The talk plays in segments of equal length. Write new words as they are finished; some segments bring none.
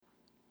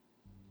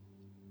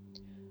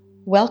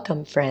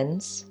Welcome,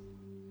 friends.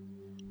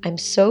 I'm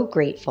so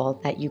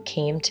grateful that you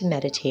came to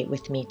meditate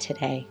with me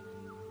today.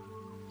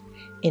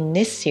 In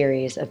this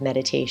series of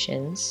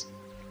meditations,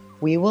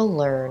 we will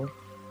learn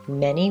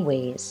many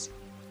ways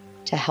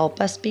to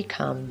help us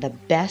become the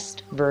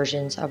best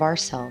versions of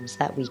ourselves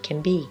that we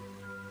can be.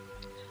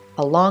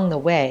 Along the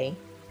way,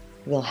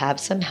 we'll have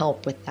some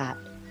help with that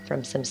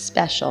from some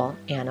special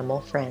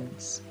animal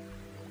friends.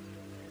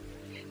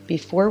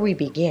 Before we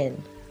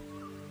begin,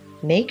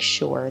 make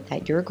sure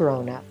that your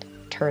grown-up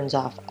turns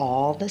off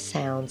all the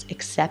sounds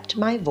except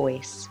my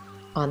voice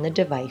on the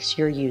device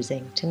you're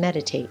using to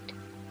meditate.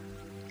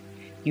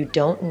 You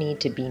don't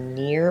need to be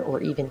near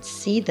or even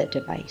see the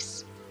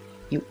device.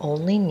 You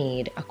only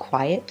need a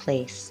quiet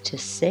place to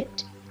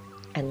sit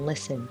and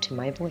listen to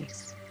my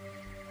voice.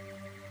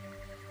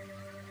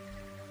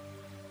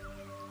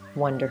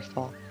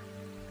 Wonderful.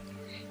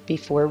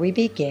 Before we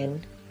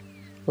begin,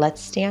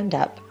 let's stand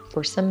up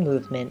for some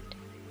movement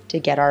to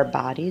get our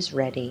bodies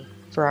ready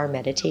for our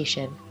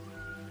meditation.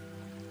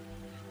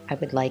 I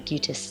would like you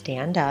to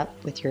stand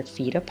up with your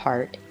feet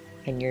apart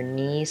and your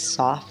knees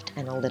soft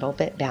and a little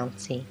bit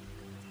bouncy.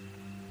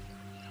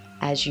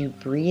 As you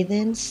breathe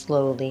in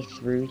slowly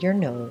through your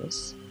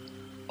nose,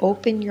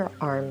 open your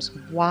arms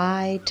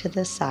wide to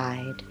the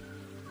side.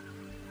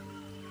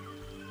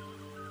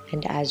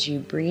 And as you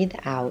breathe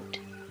out,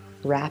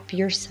 wrap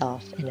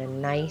yourself in a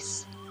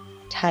nice,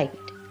 tight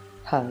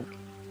hug.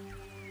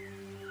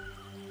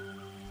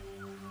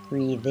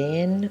 Breathe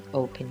in,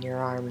 open your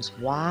arms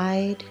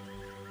wide.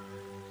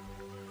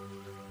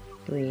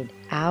 Breathe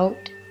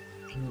out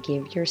and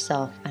give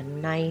yourself a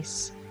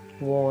nice,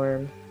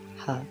 warm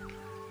hug.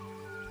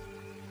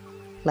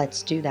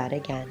 Let's do that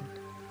again.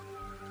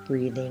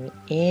 Breathing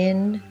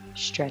in,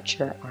 stretch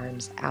your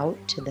arms out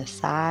to the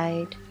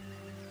side.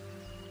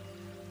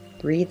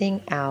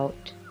 Breathing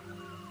out,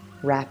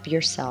 wrap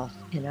yourself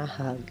in a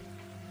hug.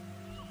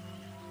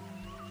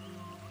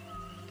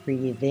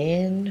 Breathe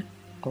in,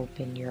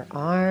 open your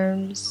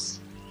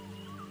arms.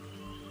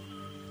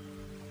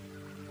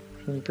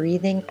 And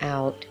breathing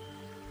out,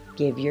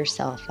 give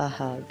yourself a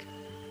hug.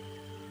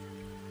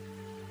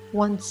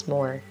 Once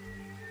more.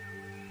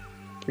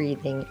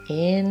 Breathing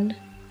in,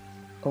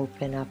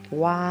 open up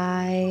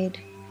wide.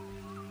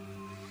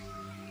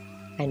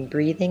 And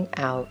breathing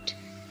out,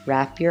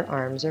 wrap your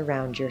arms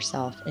around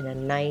yourself in a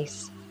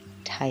nice,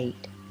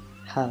 tight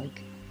hug.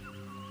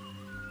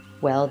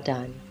 Well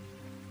done.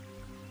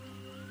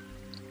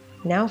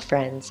 Now,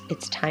 friends,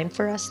 it's time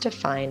for us to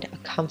find a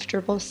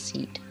comfortable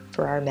seat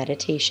for our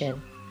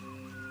meditation.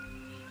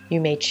 You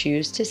may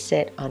choose to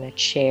sit on a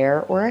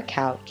chair or a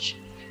couch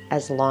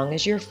as long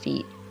as your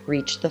feet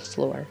reach the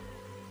floor.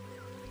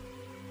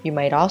 You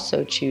might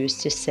also choose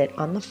to sit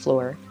on the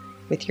floor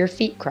with your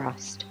feet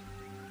crossed.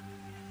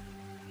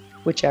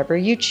 Whichever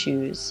you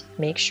choose,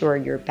 make sure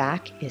your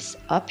back is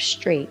up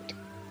straight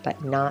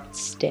but not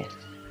stiff.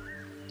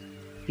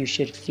 You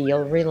should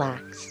feel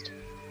relaxed.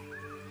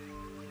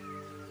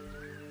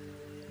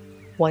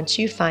 Once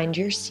you find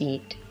your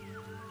seat,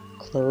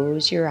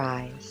 close your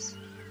eyes.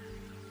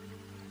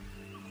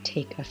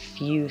 Take a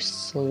few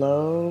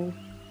slow,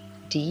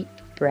 deep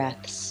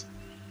breaths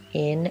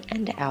in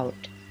and out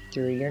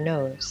through your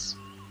nose.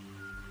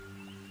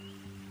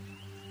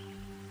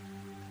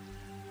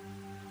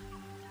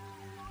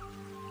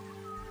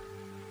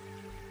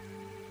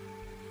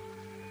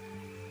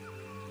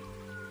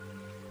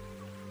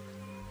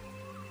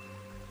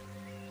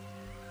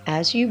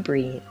 As you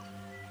breathe,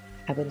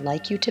 I would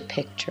like you to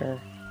picture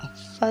a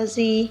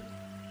fuzzy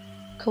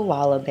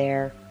koala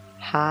bear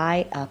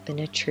high up in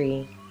a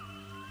tree.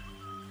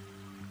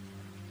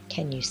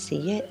 Can you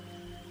see it?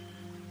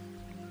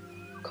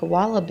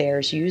 Koala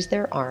bears use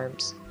their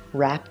arms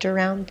wrapped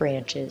around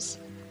branches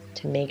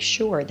to make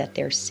sure that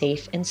they're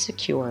safe and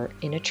secure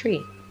in a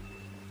tree.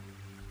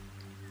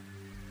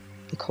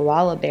 The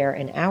koala bear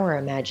in our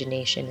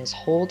imagination is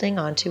holding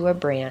onto a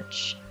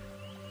branch.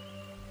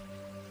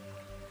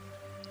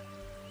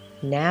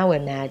 Now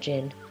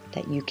imagine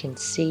that you can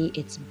see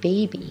its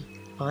baby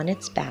on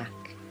its back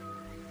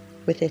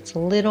with its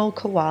little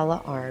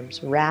koala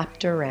arms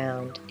wrapped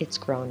around its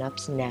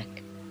grown-up's neck,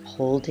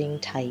 holding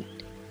tight.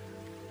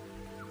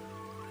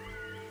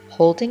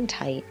 Holding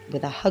tight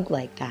with a hug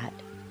like that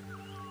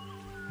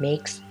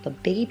makes the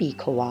baby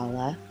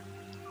koala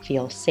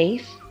feel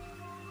safe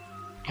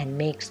and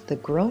makes the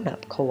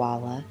grown-up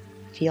koala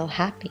feel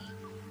happy.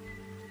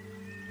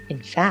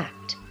 In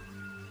fact,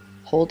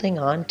 holding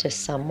on to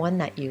someone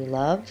that you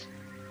love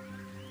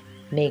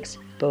makes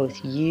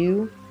both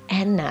you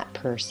and that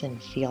person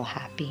feel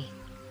happy.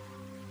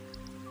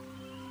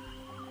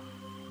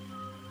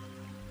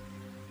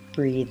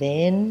 Breathe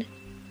in,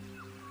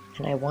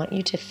 and I want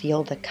you to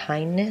feel the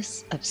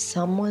kindness of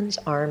someone's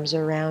arms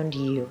around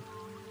you.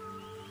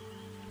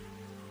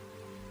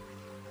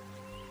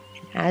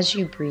 And as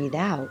you breathe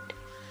out,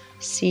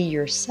 see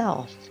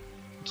yourself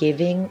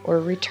giving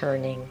or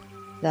returning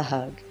the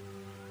hug.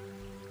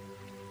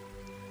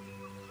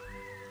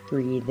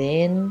 Breathe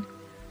in,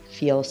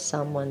 feel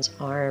someone's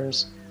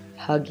arms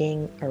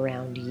hugging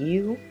around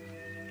you.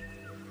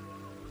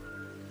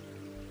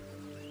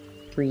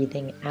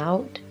 Breathing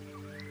out,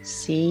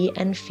 see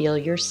and feel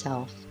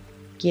yourself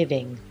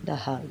giving the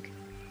hug.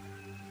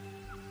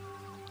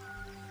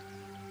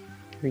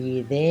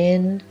 Breathe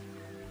in,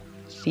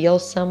 feel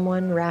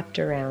someone wrapped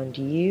around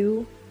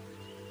you.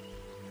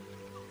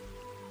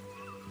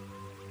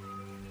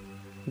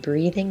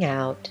 Breathing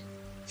out,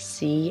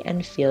 see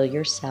and feel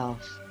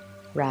yourself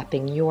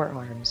wrapping your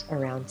arms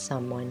around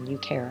someone you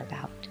care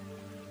about.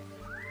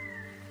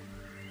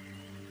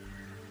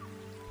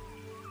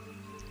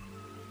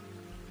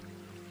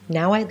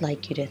 Now I'd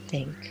like you to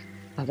think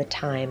of a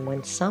time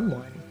when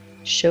someone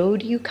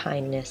showed you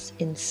kindness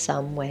in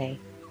some way.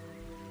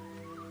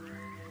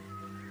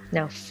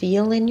 Now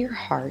feel in your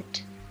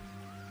heart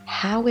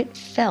how it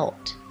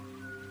felt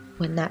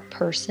when that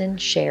person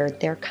shared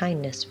their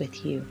kindness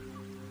with you.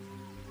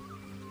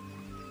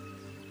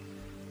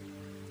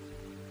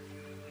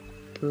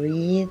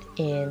 Breathe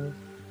in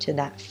to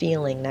that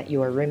feeling that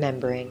you are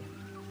remembering.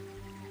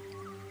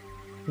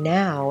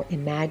 Now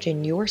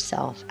imagine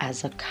yourself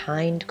as a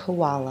kind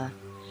koala,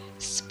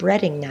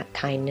 spreading that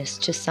kindness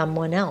to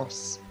someone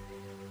else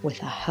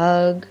with a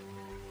hug,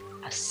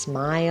 a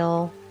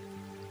smile,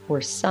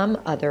 or some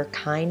other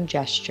kind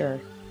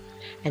gesture,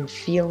 and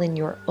feel in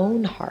your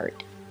own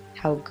heart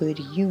how good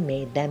you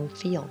made them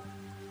feel.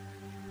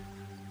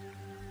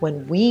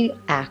 When we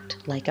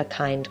act like a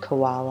kind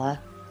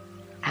koala,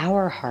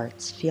 our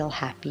hearts feel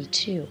happy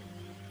too.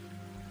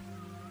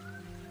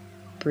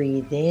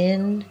 Breathe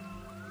in,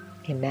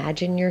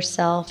 imagine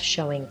yourself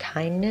showing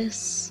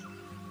kindness.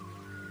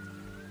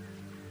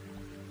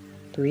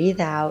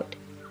 Breathe out,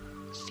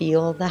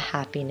 feel the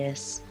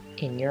happiness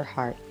in your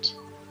heart.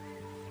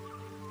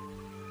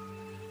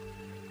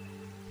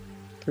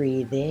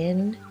 Breathe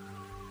in,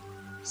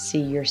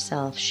 see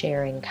yourself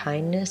sharing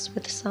kindness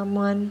with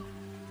someone.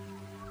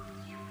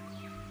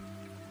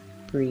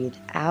 Breathe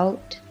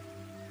out.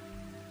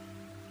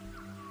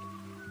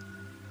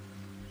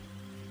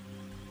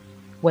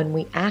 When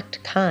we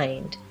act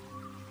kind,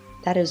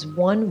 that is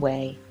one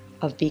way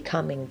of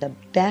becoming the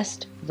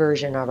best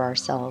version of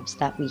ourselves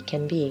that we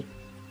can be.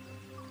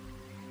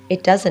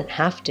 It doesn't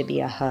have to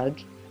be a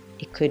hug.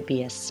 It could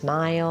be a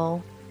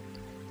smile.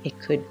 It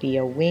could be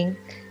a wink.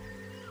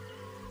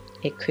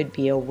 It could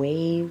be a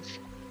wave.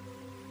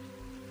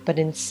 But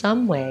in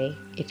some way,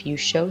 if you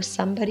show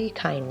somebody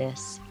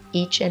kindness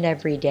each and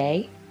every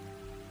day,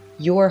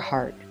 your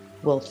heart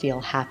will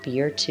feel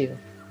happier too.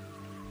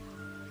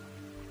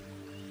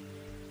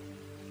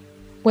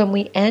 When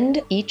we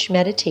end each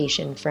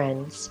meditation,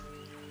 friends,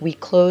 we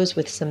close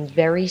with some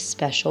very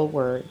special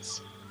words.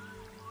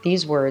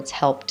 These words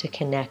help to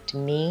connect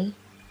me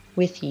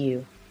with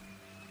you.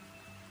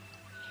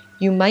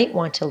 You might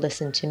want to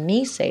listen to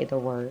me say the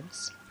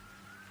words,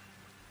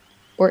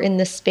 or in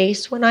the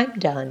space when I'm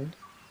done,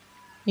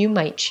 you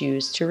might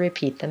choose to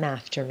repeat them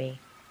after me.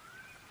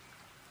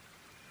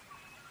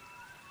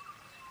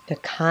 The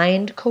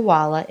kind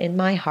koala in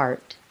my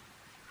heart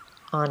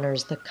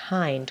honors the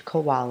kind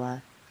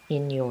koala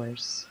in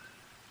yours.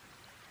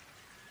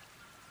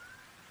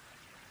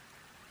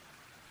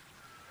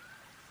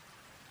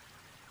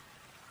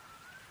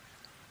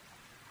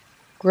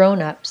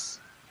 Grown-ups,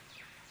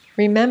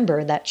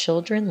 remember that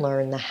children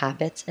learn the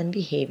habits and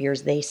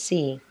behaviors they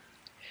see,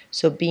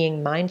 so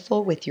being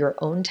mindful with your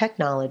own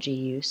technology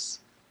use,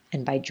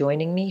 and by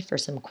joining me for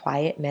some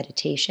quiet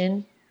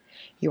meditation,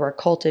 you are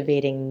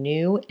cultivating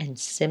new and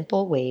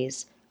simple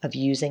ways of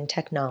using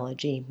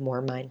technology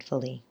more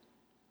mindfully.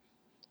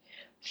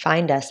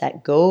 Find us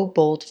at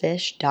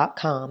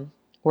goboldfish.com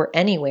or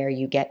anywhere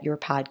you get your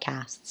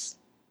podcasts.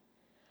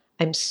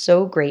 I'm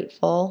so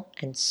grateful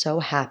and so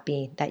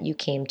happy that you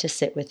came to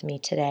sit with me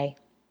today.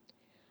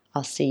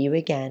 I'll see you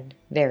again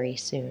very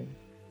soon.